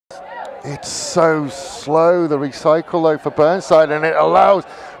It's so slow, the recycle though for Burnside, and it allows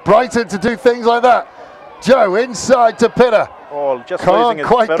Brighton to do things like that. Joe inside to Pitter. Oh, just can't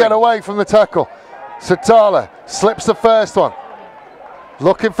quite get away from the tackle. Satala slips the first one.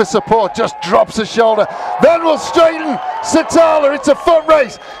 Looking for support, just drops a shoulder. Then will straighten Satala. It's a foot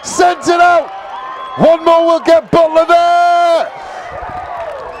race. Sends it out. One more will get Butler there.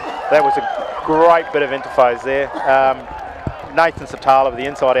 That was a great bit of interface there. Nathan Satala with the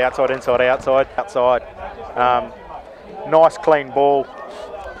inside, outside, inside, outside, outside. Nice clean ball.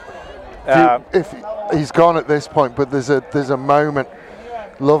 If he's gone at this point, but there's a moment.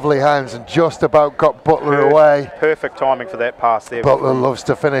 Lovely hands and just about got Butler away. Perfect timing for that pass there. Butler loves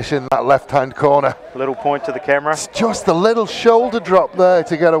to finish in that left-hand corner. Little point to the camera. It's just a little shoulder drop there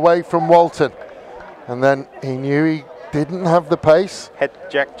to get away from Walton. And then he knew he didn't have the pace. Had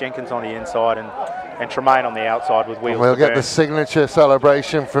Jack Jenkins on the inside and Treymaine on the outside with wheels. And we'll get the signature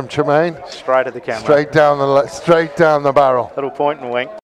celebration from Treymaine. Straight at the camera. Straight down the barrel. Little point and wink.